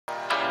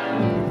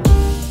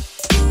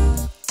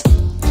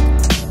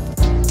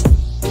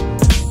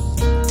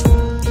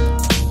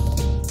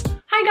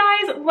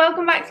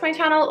welcome back to my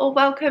channel, or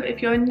welcome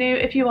if you're new.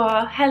 If you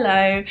are,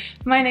 hello.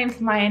 My name's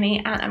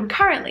Hermione and I'm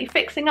currently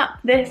fixing up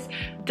this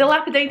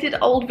dilapidated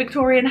old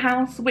Victorian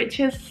house, which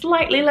is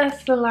slightly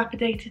less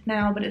dilapidated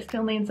now, but it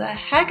still needs a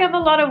heck of a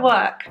lot of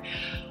work.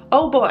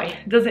 Oh boy,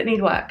 does it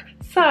need work.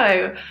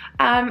 So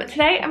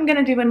today I'm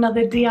gonna do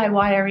another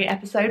DIYary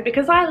episode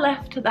because I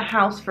left the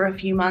house for a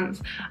few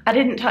months. I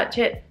didn't touch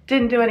it,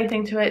 didn't do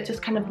anything to it,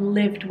 just kind of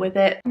lived with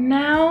it.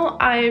 Now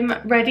I'm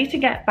ready to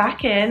get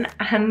back in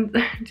and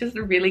just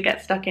really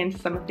get stuck into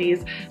some of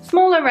these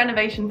smaller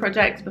renovation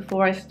projects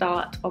before I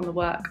start on the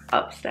work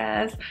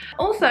upstairs.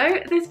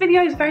 Also, this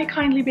video is very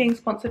kindly being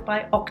sponsored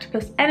by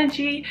Octopus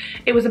Energy.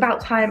 It was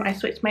about time I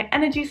switched my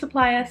energy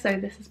supplier, so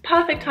this is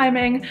perfect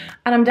timing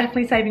and I'm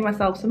definitely saving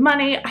myself some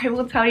money. I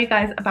will tell you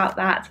guys about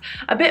that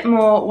a bit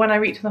more when I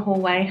reach the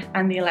hallway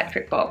and the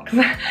electric box.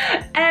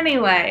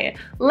 Anyway,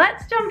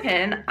 let's jump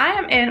in. I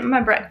am in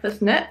my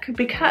breakfast nook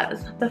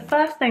because the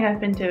first thing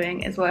I've been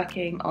doing is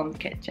working on the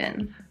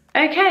kitchen.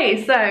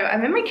 Okay, so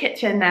I'm in my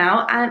kitchen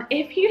now, and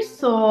if you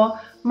saw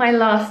my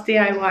last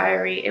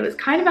DIYary, it was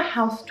kind of a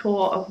house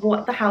tour of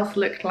what the house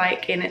looked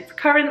like in its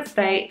current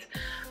state,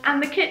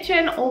 and the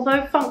kitchen,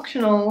 although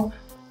functional,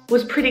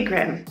 was pretty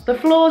grim. The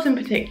floors in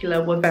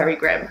particular were very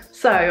grim.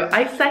 So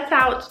I set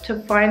out to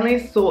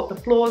finally sort the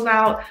floors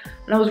out,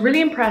 and I was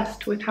really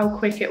impressed with how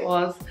quick it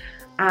was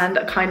and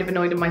kind of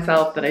annoyed at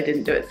myself that I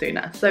didn't do it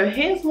sooner. So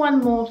here's one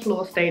more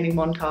floor staining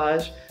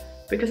montage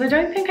because I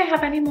don't think I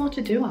have any more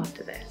to do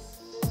after this.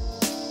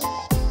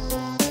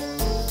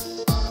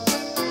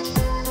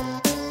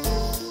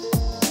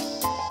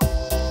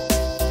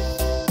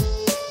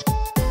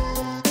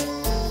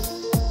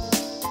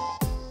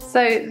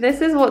 So this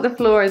is what the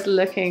floor is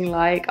looking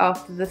like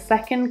after the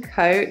second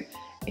coat.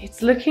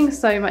 It's looking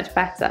so much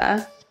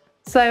better.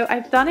 So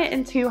I've done it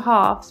in two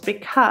halves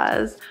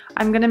because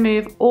I'm going to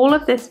move all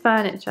of this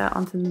furniture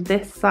onto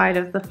this side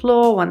of the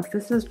floor once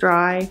this is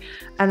dry,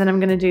 and then I'm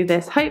going to do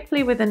this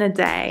hopefully within a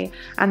day.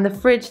 And the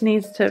fridge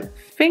needs to,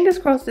 fingers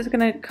crossed, it's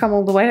going to come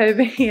all the way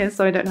over here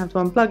so I don't have to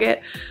unplug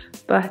it.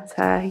 But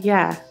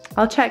yeah,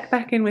 I'll check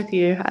back in with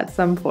you at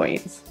some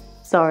point.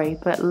 Sorry,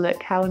 but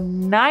look how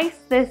nice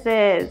this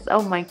is.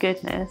 Oh my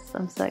goodness,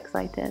 I'm so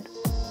excited.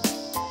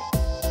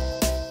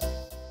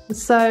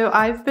 So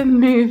I've been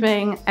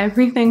moving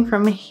everything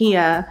from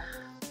here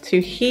to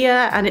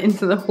here and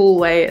into the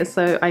hallway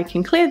so I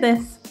can clear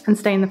this and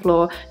stain the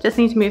floor. Just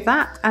need to move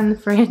that and the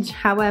fridge.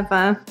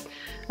 However,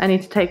 I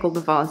need to take all the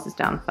vases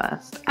down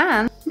first.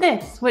 And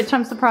this, which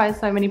I'm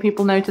surprised so many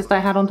people noticed I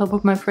had on top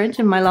of my fridge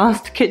in my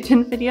last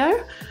kitchen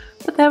video.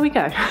 But there we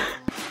go.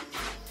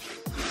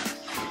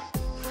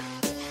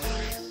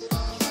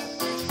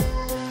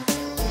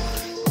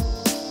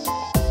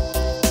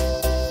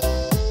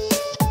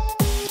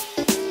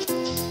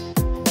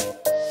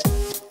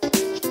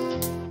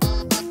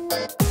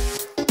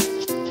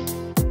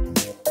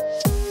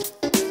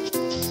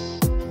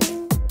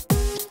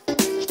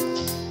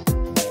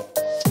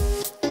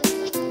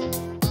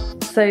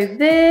 So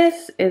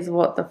this is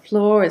what the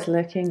floor is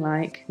looking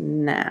like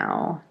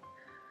now.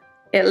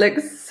 It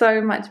looks so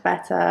much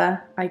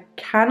better. I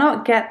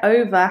cannot get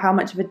over how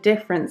much of a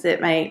difference it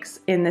makes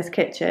in this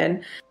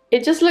kitchen.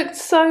 It just looked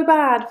so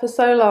bad for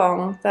so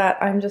long that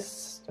I'm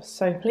just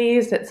so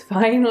pleased it's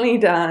finally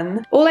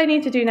done. All I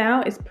need to do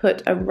now is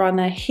put a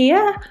runner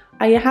here.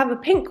 I have a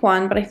pink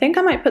one, but I think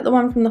I might put the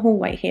one from the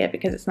hallway here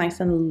because it's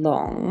nice and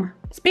long.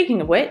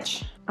 Speaking of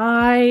which,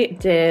 I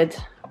did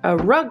a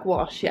rug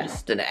wash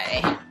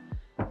yesterday.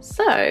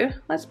 So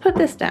let's put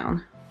this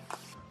down.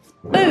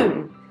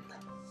 Boom!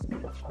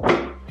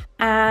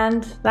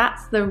 And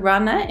that's the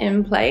runner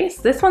in place.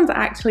 This one's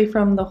actually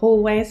from the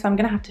hallway, so I'm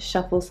gonna have to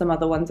shuffle some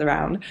other ones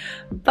around.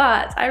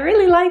 But I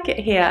really like it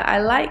here. I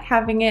like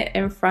having it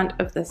in front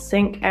of the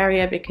sink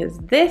area because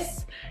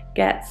this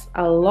gets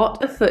a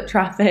lot of foot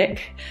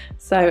traffic,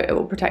 so it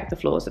will protect the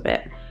floors a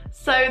bit.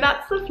 So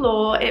that's the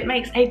floor. It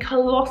makes a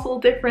colossal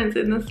difference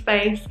in the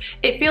space.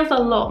 It feels a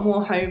lot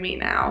more homey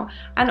now.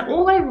 And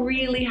all I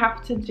really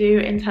have to do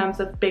in terms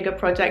of bigger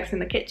projects in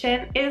the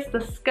kitchen is the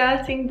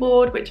skirting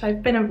board, which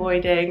I've been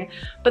avoiding.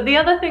 But the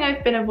other thing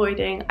I've been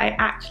avoiding, I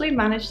actually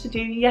managed to do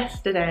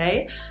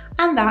yesterday,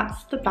 and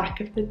that's the back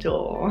of the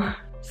door.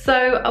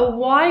 So a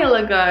while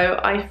ago,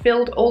 I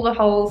filled all the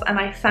holes and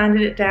I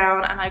sanded it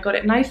down and I got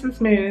it nice and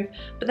smooth,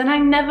 but then I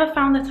never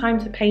found the time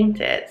to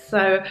paint it.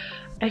 So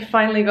I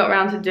finally got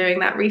around to doing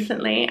that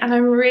recently, and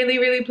I'm really,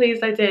 really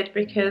pleased I did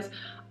because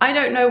I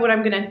don't know what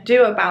I'm gonna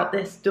do about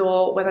this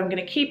door, whether I'm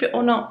gonna keep it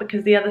or not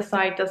because the other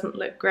side doesn't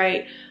look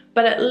great.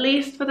 But at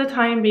least for the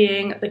time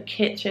being, the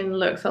kitchen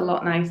looks a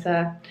lot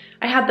nicer.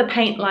 I had the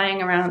paint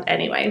lying around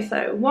anyway,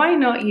 so why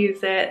not use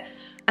it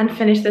and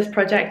finish this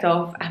project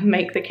off and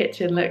make the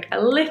kitchen look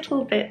a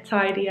little bit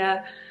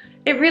tidier.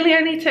 It really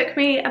only took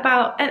me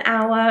about an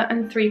hour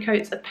and 3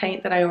 coats of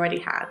paint that I already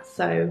had,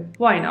 so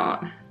why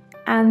not?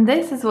 And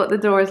this is what the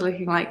door is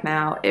looking like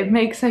now. It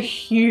makes a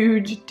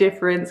huge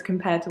difference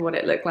compared to what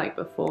it looked like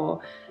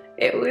before.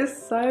 It was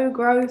so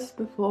gross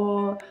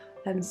before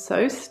and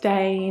so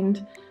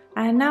stained,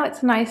 and now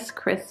it's a nice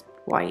crisp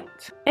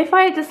white. If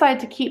I decide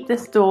to keep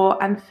this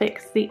door and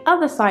fix the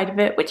other side of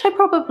it, which I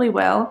probably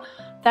will,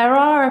 there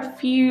are a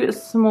few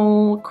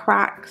small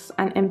cracks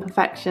and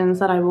imperfections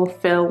that I will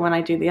fill when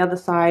I do the other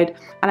side,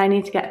 and I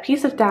need to get a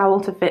piece of dowel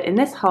to fit in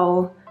this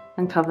hole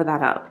and cover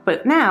that up.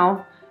 But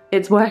now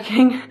it's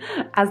working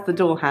as the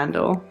door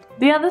handle.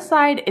 The other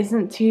side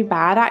isn't too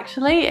bad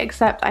actually,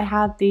 except I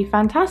had the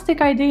fantastic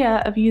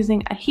idea of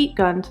using a heat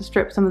gun to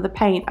strip some of the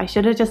paint. I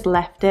should have just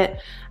left it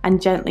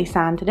and gently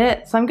sanded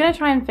it. So I'm gonna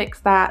try and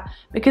fix that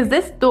because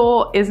this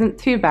door isn't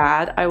too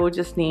bad. I will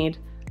just need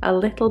a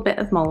little bit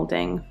of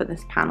molding for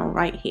this panel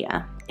right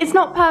here. It's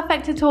not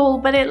perfect at all,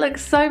 but it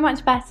looks so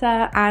much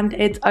better and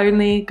it's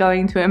only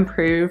going to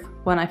improve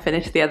when I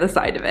finish the other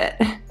side of it.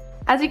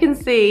 As you can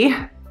see,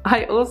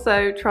 I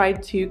also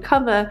tried to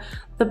cover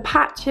the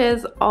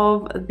patches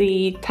of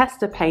the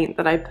tester paint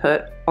that I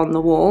put on the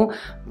wall,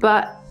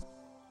 but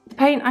the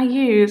paint I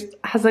used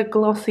has a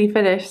glossy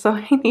finish, so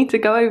I need to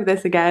go over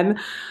this again.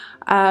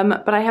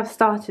 But I have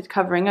started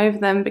covering over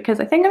them because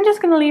I think I'm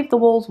just going to leave the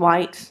walls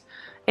white.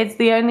 It's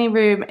the only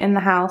room in the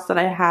house that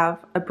I have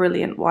a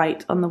brilliant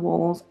white on the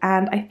walls,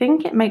 and I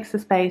think it makes the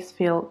space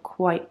feel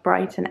quite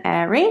bright and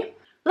airy.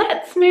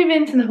 Let's move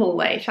into the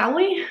hallway, shall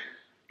we?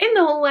 In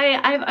the hallway,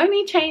 I've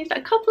only changed a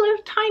couple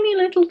of tiny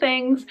little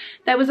things.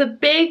 There was a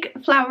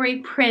big flowery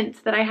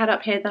print that I had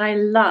up here that I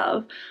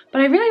love, but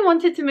I really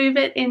wanted to move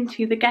it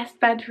into the guest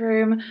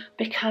bedroom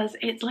because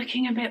it's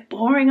looking a bit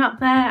boring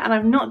up there and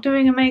I'm not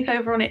doing a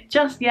makeover on it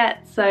just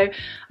yet. So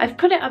I've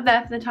put it up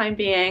there for the time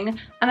being,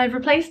 and I've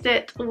replaced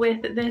it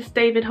with this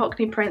David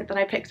Hockney print that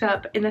I picked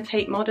up in the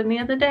Tate Modern the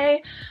other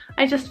day.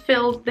 I just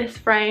filled this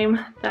frame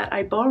that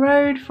I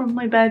borrowed from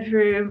my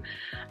bedroom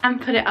and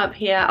put it up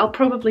here. I'll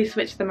probably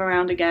switch them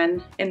around again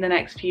in the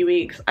next few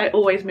weeks. I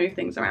always move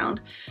things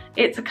around.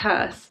 It's a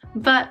curse,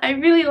 but I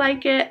really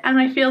like it, and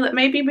I feel that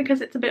maybe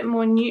because it's a bit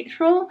more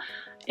neutral,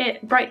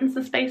 it brightens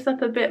the space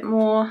up a bit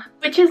more,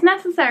 which is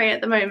necessary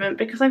at the moment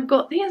because I've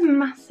got these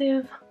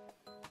massive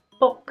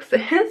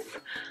boxes.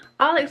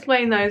 I'll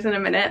explain those in a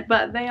minute,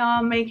 but they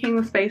are making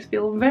the space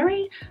feel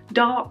very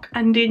dark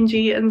and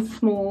dingy and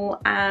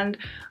small, and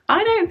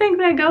I don't think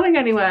they're going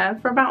anywhere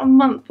for about a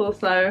month or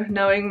so,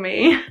 knowing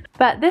me.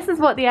 But this is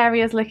what the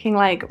area is looking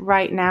like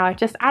right now. I've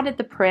just added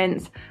the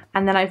prints,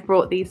 and then I've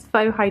brought these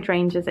faux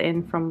hydrangeas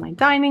in from my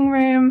dining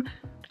room.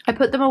 I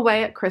put them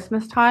away at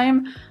Christmas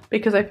time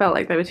because I felt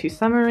like they were too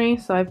summery,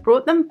 so I've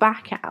brought them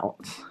back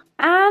out.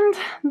 And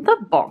the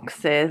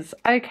boxes.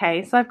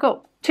 Okay, so I've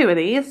got two of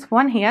these,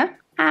 one here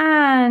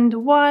and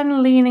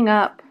one leaning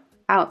up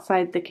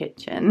outside the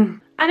kitchen.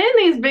 And in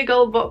these big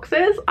old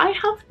boxes, I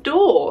have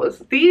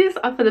doors. These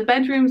are for the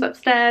bedrooms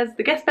upstairs,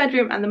 the guest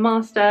bedroom and the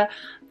master.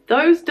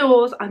 Those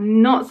doors are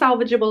not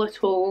salvageable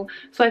at all,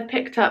 so I've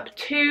picked up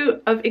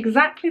two of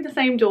exactly the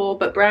same door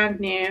but brand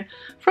new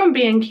from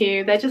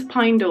B&Q. They're just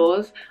pine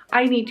doors.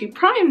 I need to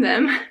prime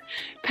them,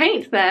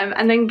 paint them,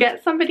 and then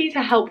get somebody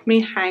to help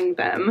me hang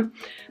them.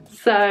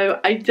 So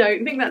I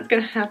don't think that's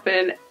going to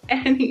happen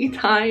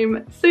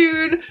anytime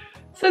soon.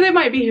 So they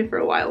might be here for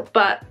a while,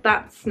 but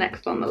that's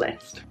next on the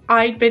list.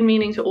 I'd been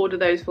meaning to order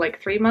those for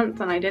like 3 months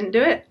and I didn't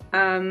do it,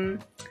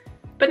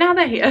 but now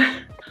they're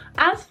here.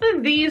 As for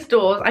these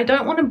doors, I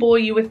don't want to bore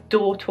you with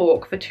door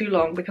talk for too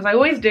long because I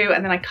always do,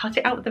 and then I cut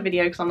it out of the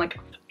video because I'm like,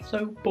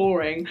 so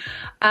boring.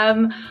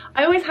 I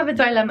always have a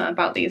dilemma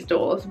about these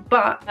doors,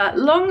 but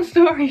long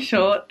story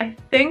short, I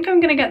think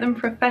I'm gonna get them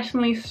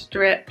professionally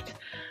stripped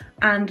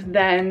and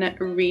then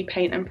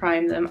repaint and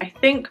prime them. I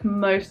think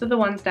most of the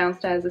ones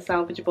downstairs are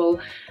salvageable.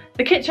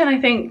 The kitchen,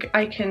 I think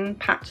I can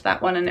patch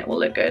that one and it will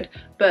look good,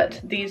 but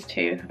these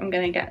two I'm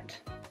gonna get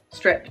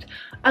stripped.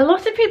 A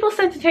lot of people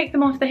said to take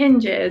them off the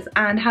hinges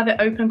and have it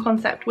open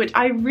concept, which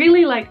I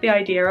really like the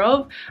idea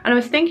of, and I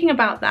was thinking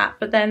about that,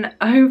 but then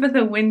over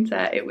the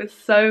winter it was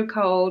so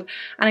cold,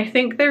 and I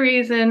think the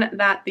reason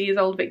that these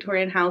old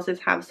Victorian houses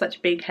have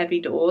such big heavy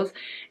doors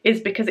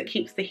is because it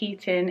keeps the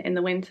heat in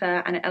the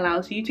winter and it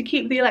allows you to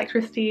keep the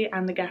electricity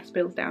and the gas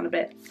bills down a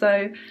bit.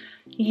 So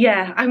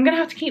yeah, I'm gonna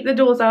have to keep the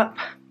doors up,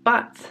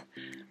 but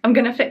I'm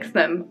gonna fix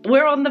them.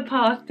 We're on the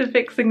path to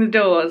fixing the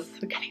doors.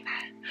 We're getting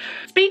there.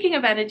 Speaking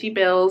of energy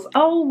bills,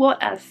 oh what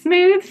a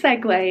smooth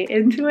segue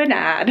into an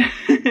ad.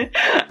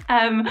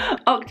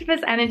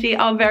 Octopus Energy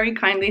are very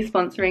kindly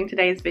sponsoring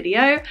today's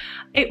video.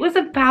 It was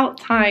about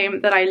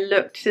time that I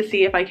looked to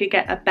see if I could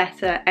get a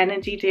better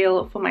energy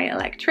deal for my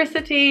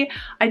electricity.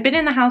 I'd been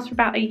in the house for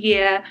about a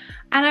year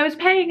and I was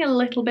paying a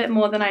little bit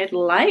more than I'd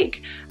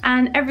like,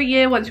 and every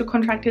year once your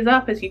contract is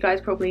up, as you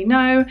guys probably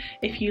know,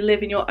 if you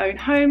live in your own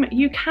home,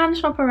 you can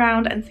shop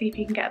around and see if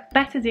you can get a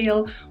better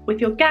deal with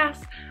your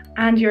gas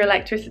and your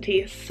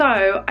electricity.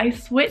 So I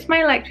switched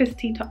my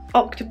electricity to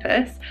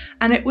Octopus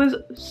and it was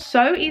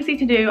so easy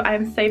to do. I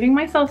am saving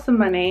myself some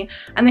money,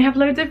 and they have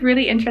loads of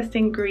really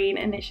interesting green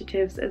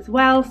initiatives as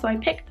well, so I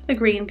picked the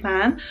green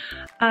plan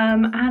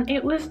and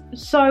it was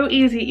so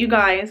easy, you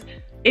guys.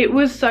 It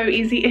was so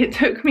easy. It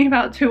took me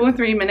about 2 or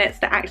 3 minutes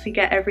to actually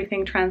get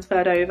everything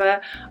transferred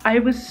over. I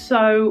was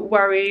so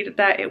worried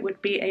that it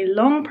would be a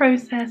long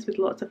process with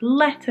lots of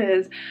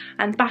letters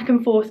and back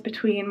and forth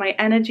between my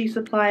energy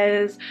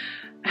suppliers,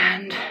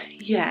 and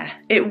yeah,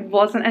 it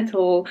wasn't at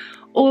all.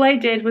 All I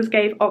did was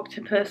gave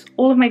Octopus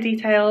all of my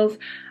details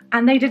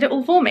and they did it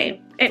all for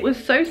me. It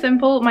was so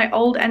simple. My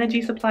old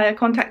energy supplier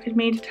contacted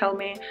me to tell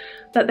me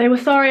that they were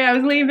sorry I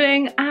was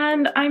leaving,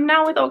 and I'm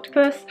now with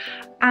Octopus,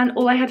 and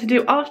all I had to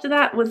do after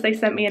that was they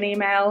sent me an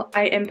email,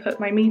 I input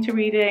my meter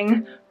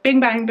reading, bing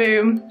bang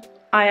boom,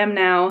 I am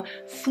now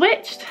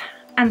switched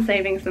and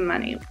saving some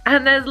money.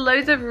 And there's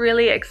loads of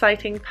really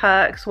exciting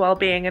perks while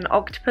being an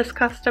Octopus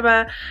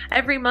customer.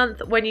 Every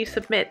month when you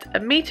submit a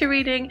meter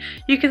reading,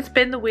 you can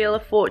spin the Wheel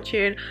of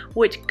Fortune,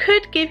 which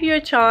could give you a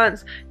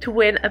chance to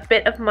win a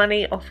bit of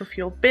money off of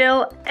your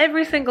bill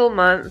every single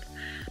month.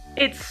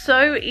 It's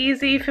so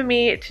easy for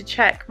me to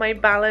check my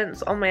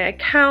balance on my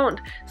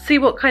account, see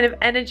what kind of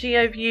energy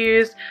I've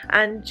used,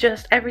 and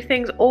just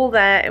everything's all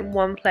there in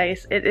one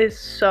place. It is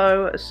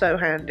so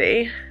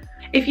handy.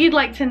 If you'd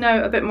like to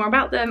know a bit more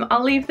about them,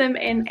 I'll leave them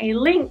in a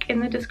link in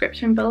the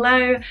description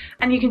below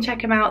and you can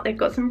check them out. They've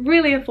got some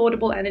really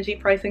affordable energy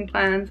pricing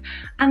plans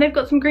and they've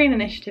got some green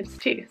initiatives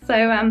too.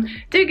 So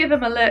do give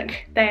them a look.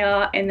 They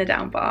are in the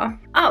down bar.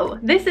 Oh,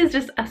 this is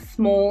just a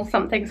small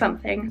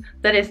something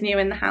that is new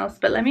in the house,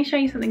 but let me show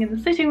you something in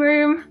the sitting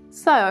room.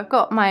 So I've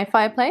got my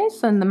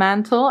fireplace and the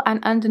mantle,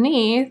 and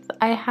underneath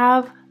I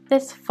have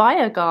this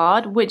fire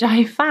guard, which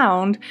I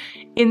found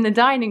in the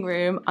dining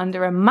room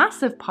under a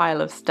massive pile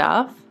of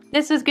stuff.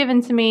 This was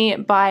given to me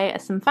by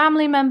some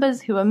family members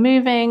who are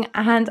moving,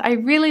 and I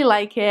really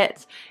like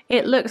it.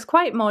 It looks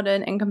quite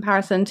modern in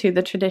comparison to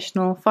the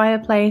traditional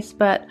fireplace,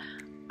 but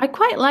I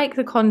quite like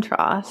the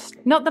contrast.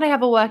 Not that I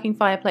have a working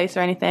fireplace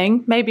or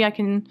anything. Maybe I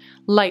can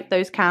light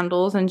those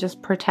candles and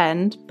just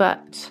pretend,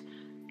 but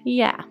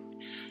yeah.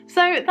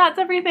 So that's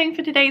everything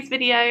for today's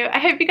video. I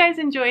hope you guys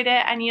enjoyed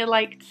it and you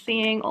liked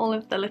seeing all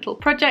of the little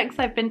projects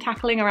I've been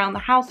tackling around the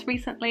house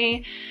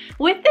recently.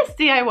 With this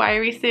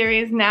DIYary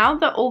series, now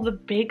that all the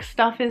big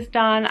stuff is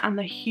done and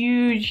the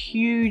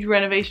huge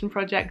renovation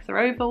projects are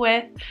over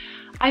with,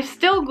 I've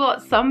still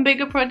got some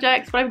bigger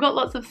projects, but I've got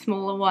lots of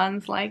smaller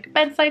ones like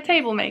bedside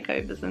table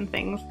makeovers and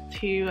things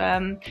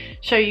to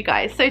show you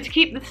guys. So to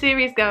keep the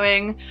series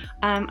going,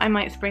 I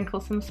might sprinkle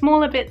some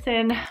smaller bits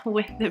in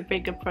with the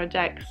bigger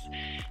projects,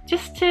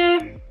 just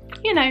to,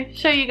 you know,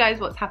 show you guys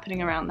what's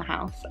happening around the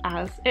house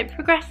as it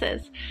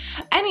progresses.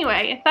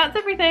 Anyway, that's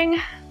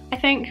everything. I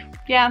think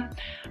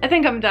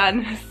I'm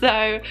done.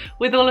 So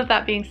with all of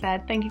that being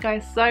said, thank you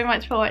guys so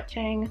much for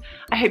watching.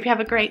 I hope you have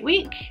a great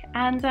week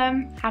and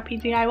happy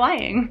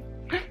DIYing.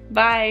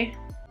 Bye.